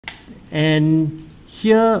And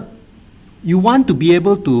here you want to be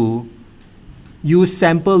able to use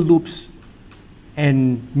sample loops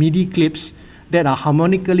and MIDI clips that are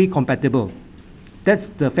harmonically compatible. That's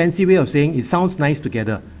the fancy way of saying it sounds nice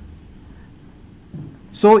together.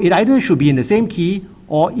 So it either should be in the same key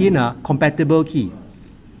or in a compatible key.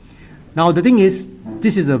 Now the thing is,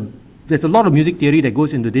 there's a lot of music theory that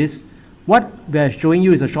goes into this. What we're showing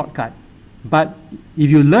you is a shortcut. But if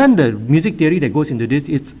you learn the music theory that goes into this,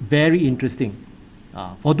 it's very interesting.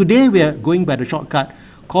 For today, we are going by the shortcut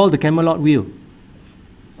called the Camelot Wheel.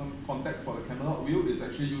 Some context for the Camelot Wheel is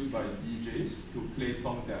actually used by DJs to play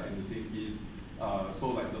songs that are in the same keys. So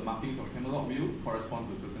like the markings on Camelot Wheel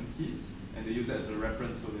correspond to certain keys, and they use it as a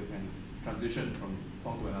reference so they can transition from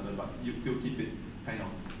song to another, but you still keep it kind of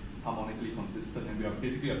harmonically consistent, and we are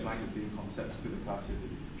basically applying the same concepts to the class here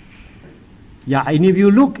today. Right? Yeah, and if you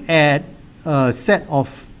look at a set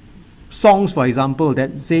of songs, for example, that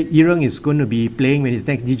say Ireng is going to be playing when his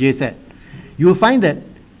next DJ set, you'll find that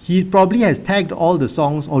he probably has tagged all the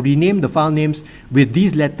songs or renamed the file names with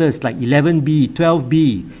these letters like 11B,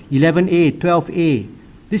 12B, 11A, 12A.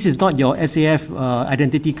 This is not your SAF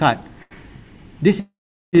identity card. This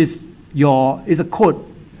is a code.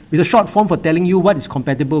 It's a short form for telling you what is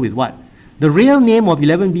compatible with what. The real name of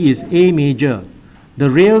 11B is A major. The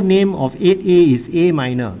real name of 8A is A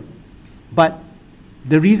minor. But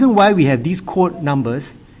the reason why we have these code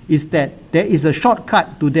numbers is that there is a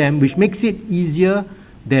shortcut to them which makes it easier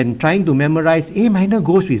than trying to memorize A minor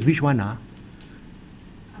goes with which one? A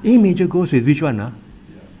major goes with which one? Yeah.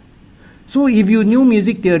 So if you knew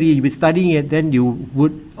music theory, you'd be studying it, then you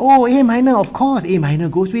would, oh, A minor, of course, A minor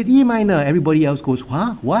goes with E minor. Everybody else goes,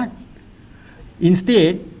 huh? What?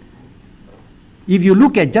 Instead, if you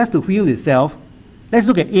look at just the wheel itself, let's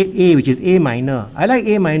look at 8A, which is A minor. I like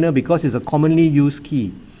A minor because it's a commonly used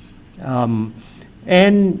key. And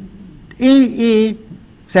AA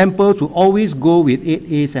samples will always go with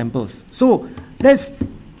 8A samples. So let's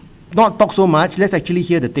not talk so much. Let's actually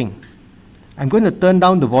hear the thing. I'm going to turn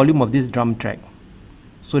down the volume of this drum track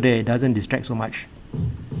so that it doesn't distract so much.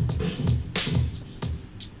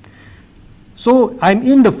 So I'm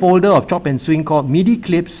in the folder of chop and swing called MIDI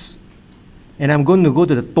clips, and I'm going to go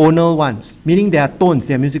to the tonal ones, meaning they are tones,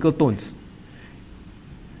 they are musical tones.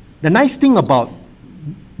 The nice thing about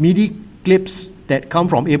MIDI clips that come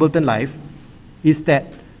from Ableton Live is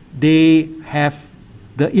that they have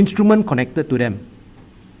the instrument connected to them.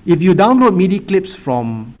 If you download MIDI clips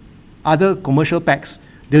from other commercial packs,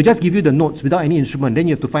 they'll just give you the notes without any instrument. Then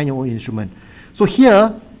you have to find your own instrument. So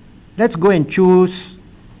here, let's go and choose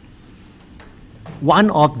one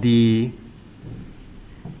of the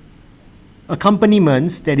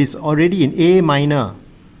accompaniments that is already in A minor.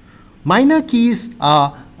 Minor keys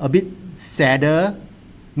are a bit sadder.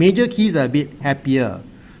 Major keys are a bit happier.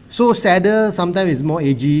 So sadder sometimes is more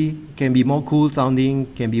edgy, can be more cool sounding,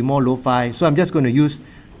 can be more lo-fi. So I'm just going to use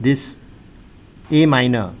this A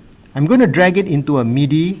minor. I'm going to drag it into a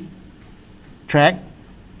MIDI track.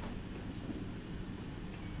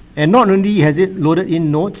 And not only has it loaded in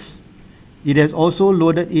notes, it has also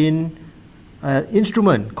loaded in an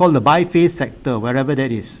instrument called the biphase sector, wherever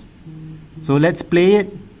that is. So let's play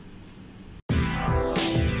it.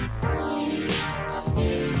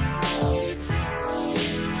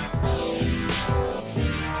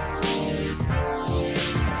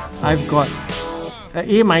 I've got an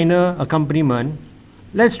A minor accompaniment.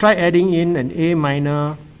 Let's try adding in an A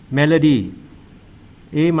minor melody.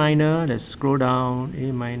 A minor, let's scroll down,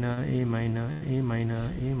 A minor, A minor, A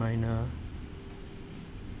minor, A minor.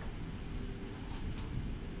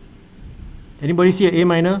 Anybody see an A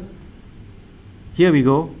minor? Here we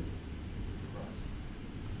go.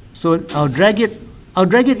 So I'll drag it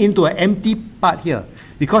into an empty part here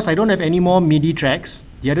because I don't have any more MIDI tracks.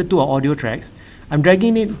 The other two are audio tracks. I'm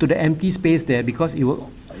dragging it to the empty space there because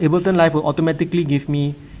Ableton Live will automatically give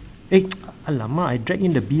me, alamak, I dragged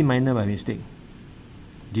in the B minor by mistake.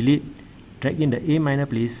 Delete, drag in the A minor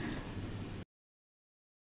please.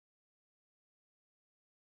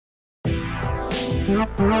 It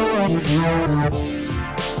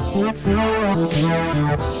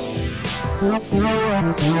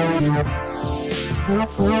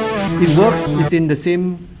works, it's in the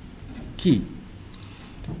same key.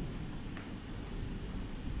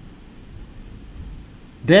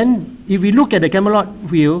 Then, if we look at the Camelot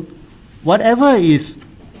Wheel, whatever is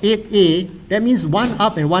 8A, that means one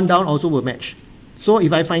up and one down also will match. So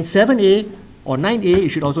if I find 7A or 9A, it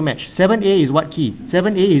should also match. 7A is what key?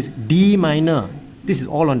 7A is D minor. This is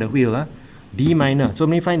all on the wheel, huh? D minor. So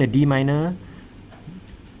let me find a D minor.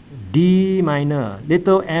 D minor.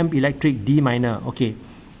 Little amp electric D minor. Okay.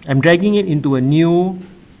 I'm dragging it into a new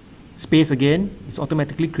space again. It's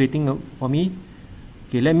automatically creating for me.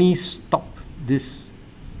 Okay, let me stop this.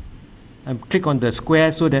 Click on the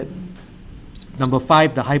square so that number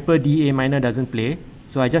 5, the hyper D A minor doesn't play.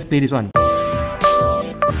 So I just play this one.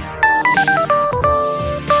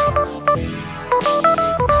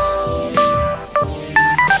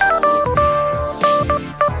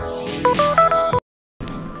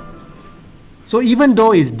 So even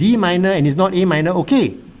though it's D minor and it's not A minor,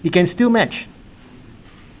 okay, it can still match.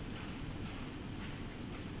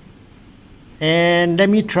 And let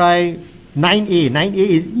me try 9A. 9A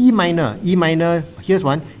is E minor. E minor, here's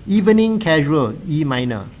one. Evening casual, E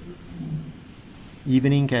minor.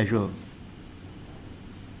 Evening casual.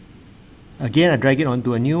 Again, I drag it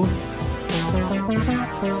onto a new.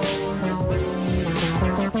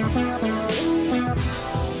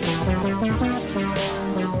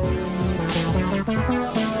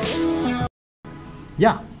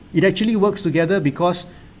 Yeah, it actually works together because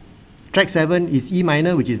track 7 is E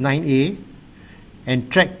minor, which is 9A,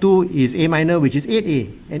 and track 2 is A minor, which is 8A,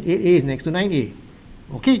 and 8A is next to 9A.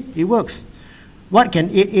 Okay, it works. What can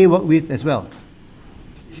 8A work with as well?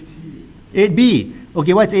 8B.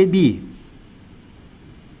 Okay, what's 8B?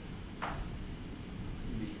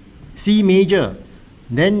 C major.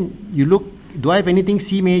 Then you look, do I have anything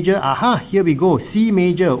C major? Aha, here we go. C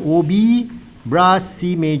major, OB, brass,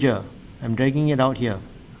 C major. I'm dragging it out here.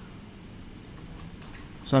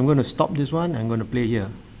 So I'm going to stop this one. I'm going to play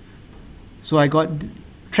here. So I got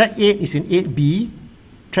track 8 is in 8B.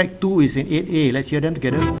 Track 2 is in 8A. Let's hear them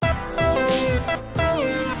together.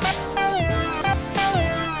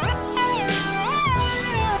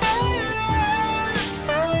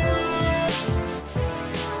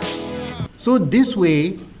 So this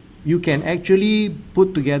way, you can actually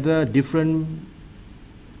put together different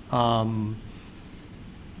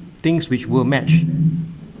things which will match.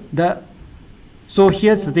 So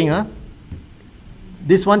here's the thing,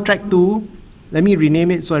 this one, track 2, let me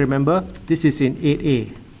rename it so I remember. This is in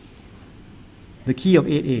 8A, the key of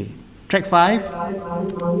 8A. Track 5,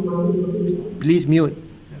 please mute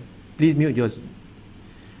yours.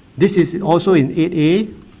 This is also in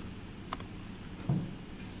 8A.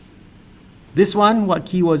 This one, what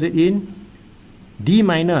key was it in? D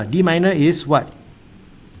minor. D minor is what?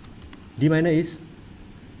 D minor is?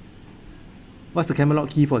 What's the Camelot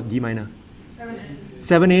key for D minor? 7A.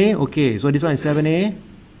 7A, okay, so this one is 7A.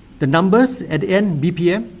 The numbers at the end,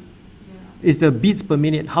 BPM, is the beats per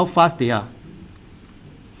minute, how fast they are.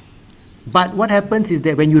 But what happens is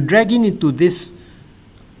that when you drag in into this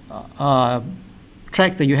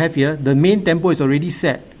track that you have here, the main tempo is already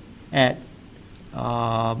set at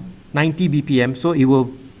 90 BPM, so it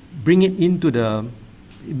will bring it into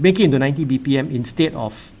make it into 90 BPM instead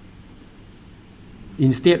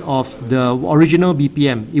of the original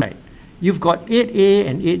BPM. Right. You've got 8A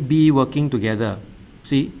and 8B working together.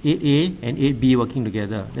 See, 8A and 8B working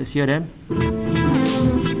together. Let's hear them.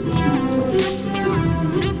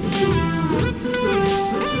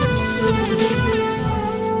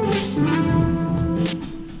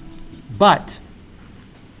 But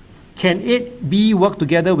can 8B work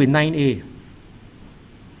together with 9A?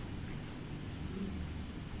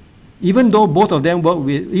 Even though both of them work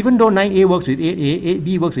with, even though 9A works with 8A,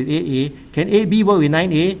 8B works with 8A, can 8B work with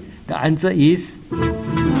 9A? The answer is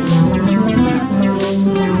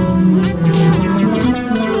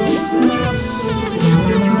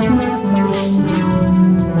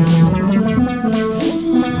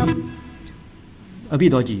a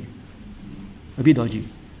bit dodgy. A bit dodgy.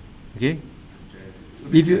 Okay?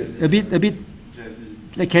 If you a bit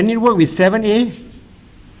like, can it work with 7A?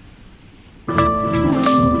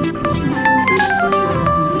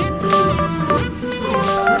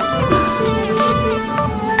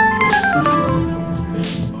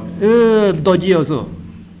 Dodgy also.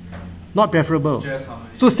 Not preferable.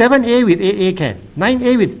 So 7A with 8A can.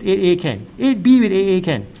 9A with 8A can. 8B with 8A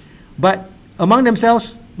can. But among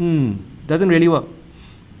themselves, doesn't really work.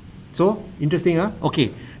 So, interesting, huh?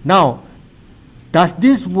 Okay. Now, does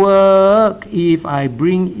this work if I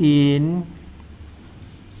bring in,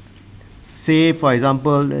 say, for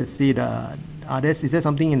example, let's see the others. Is there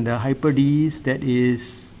something in the hyper Ds that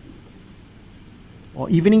is, or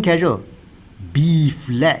evening casual? B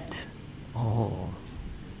flat. Oh,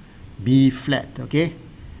 B flat, okay?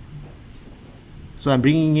 So I'm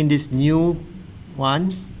bringing in this new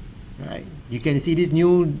one, right? You can see this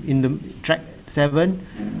new in the track 7.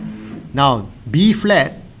 Now, B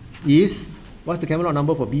flat is, what's the Camelot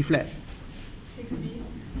number for B flat? 6B.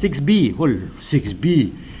 6B, hold,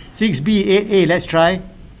 6B. 6B, 8A, let's try.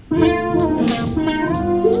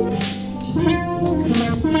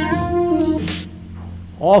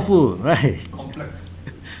 Awful, right? Complex.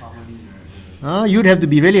 harmony, right? You'd have to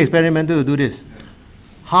be really experimental to do this.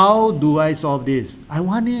 How do I solve this? I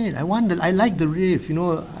like the riff, you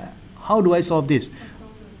know. How do I solve this?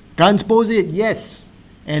 Transpose it, yes.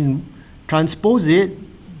 And transpose it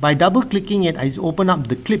by double clicking it. I open up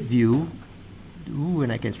the clip view. Ooh,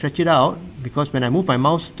 and I can stretch it out, because when I move my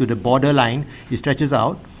mouse to the border line, it stretches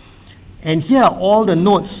out. And here are all the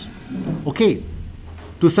notes. Okay,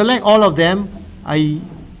 to select all of them, I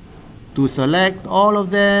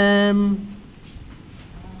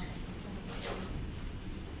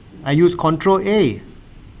use Control A.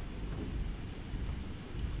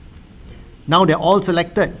 Now they're all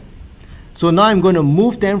selected. So now I'm going to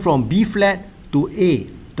move them from B flat to A.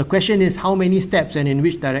 The question is how many steps and in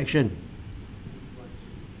which direction?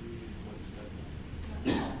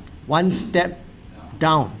 One step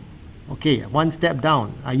down. Okay, one step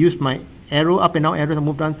down. I use my arrow, up and down arrow to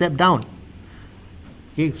move one step down.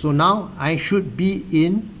 Okay, so now I should be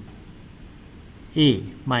in A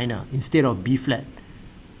minor instead of B flat.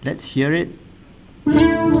 Let's hear it.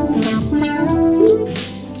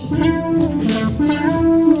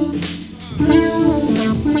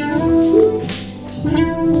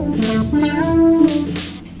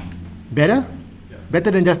 Better? Yeah.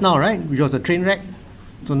 Better than just now, right? Which was a train wreck.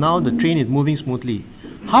 So now the train is moving smoothly.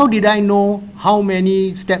 How did I know how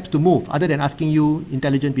many steps to move, other than asking you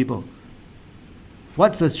intelligent people?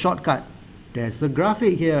 What's the shortcut? There's a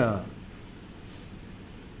graphic here.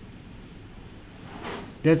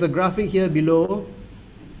 There's a graphic here below,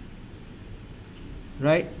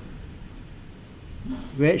 right?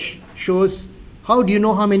 Which shows, how do you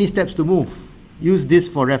know how many steps to move? Use this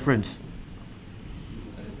for reference.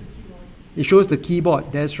 It shows the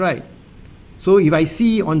keyboard, that's right. So if I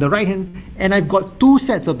see on the right hand, and I've got two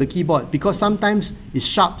sets of the keyboard, because sometimes it's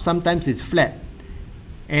sharp, sometimes it's flat.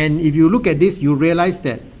 And if you look at this, you realize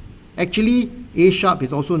that actually A sharp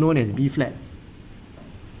is also known as B flat.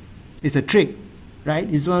 It's a trick, right?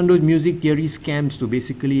 It's one of those music theory scams to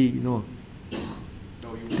basically, you know,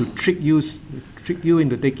 to trick you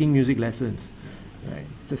into taking music lessons. Right?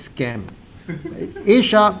 It's a scam. A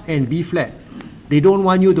sharp and B flat. They don't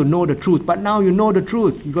want you to know the truth, but now you know the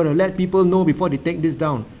truth. You got to let people know before they take this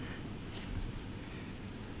down.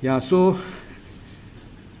 Yeah, so,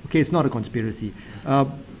 okay, it's not a conspiracy.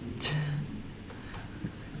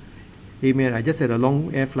 Hey man, I just had a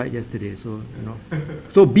long air flight yesterday, so, you know.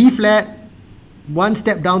 So B flat, one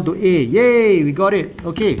step down to A. Yay, we got it.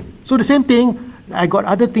 Okay, so the same thing, I got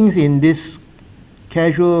other things in this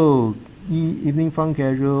casual, evening funk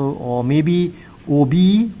casual, or maybe OB,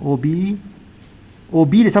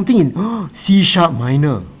 there's something in C sharp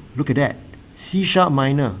minor. Look at that. C sharp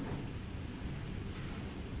minor.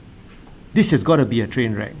 This has got to be a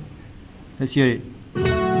train wreck. Let's hear it.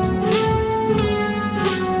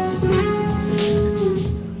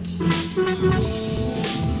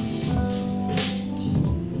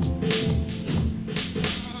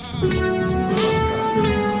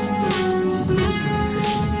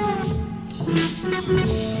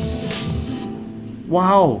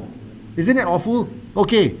 Wow. Isn't it awful?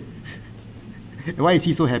 Okay. Why is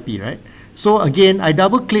he so happy, right? So again, I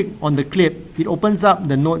double click on the clip. It opens up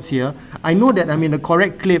the notes here. I know that I'm in the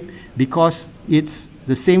correct clip because it's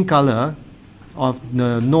the same color of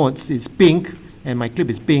the notes. It's pink and my clip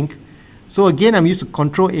is pink. So again, I'm used to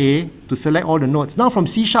Control A to select all the notes. Now from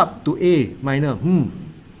C sharp to A minor.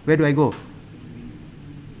 Where do I go?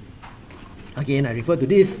 Again, I refer to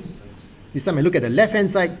this. This time I look at the left hand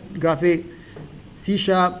side graphic. C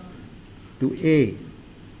sharp to A.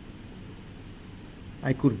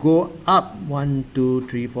 I could go up 1, 2,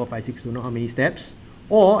 3, 4, 5, 6, don't know how many steps,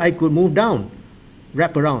 or I could move down,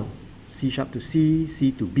 wrap around, C sharp to C,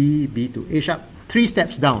 C to B, B to A sharp, 3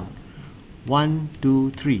 steps down. 1, 2,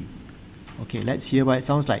 3. Okay, let's hear what it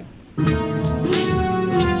sounds like.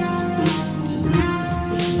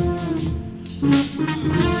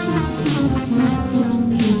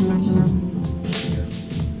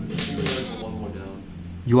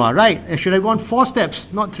 You are right. I should have gone 4 steps,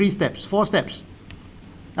 not 3 steps. 4 steps.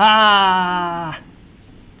 Ah!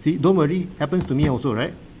 See, don't worry. Happens to me also,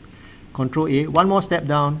 right? Control A. 1 more step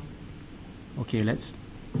down. Okay, let's.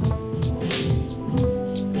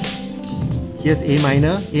 Here's A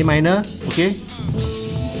minor. A minor. Okay.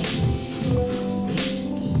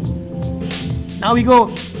 Now we go.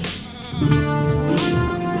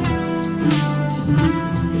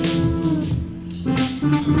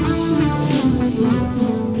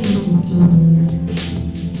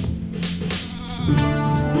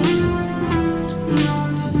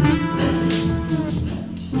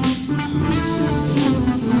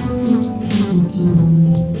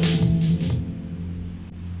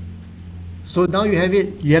 So So now you have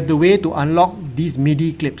it. You have the way to unlock these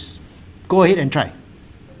MIDI clips. Go ahead and try.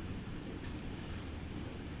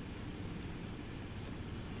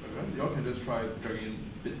 You all can just try dragging in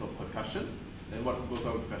bits of percussion. And what goes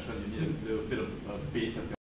out with percussion, you need a little bit of bass as well.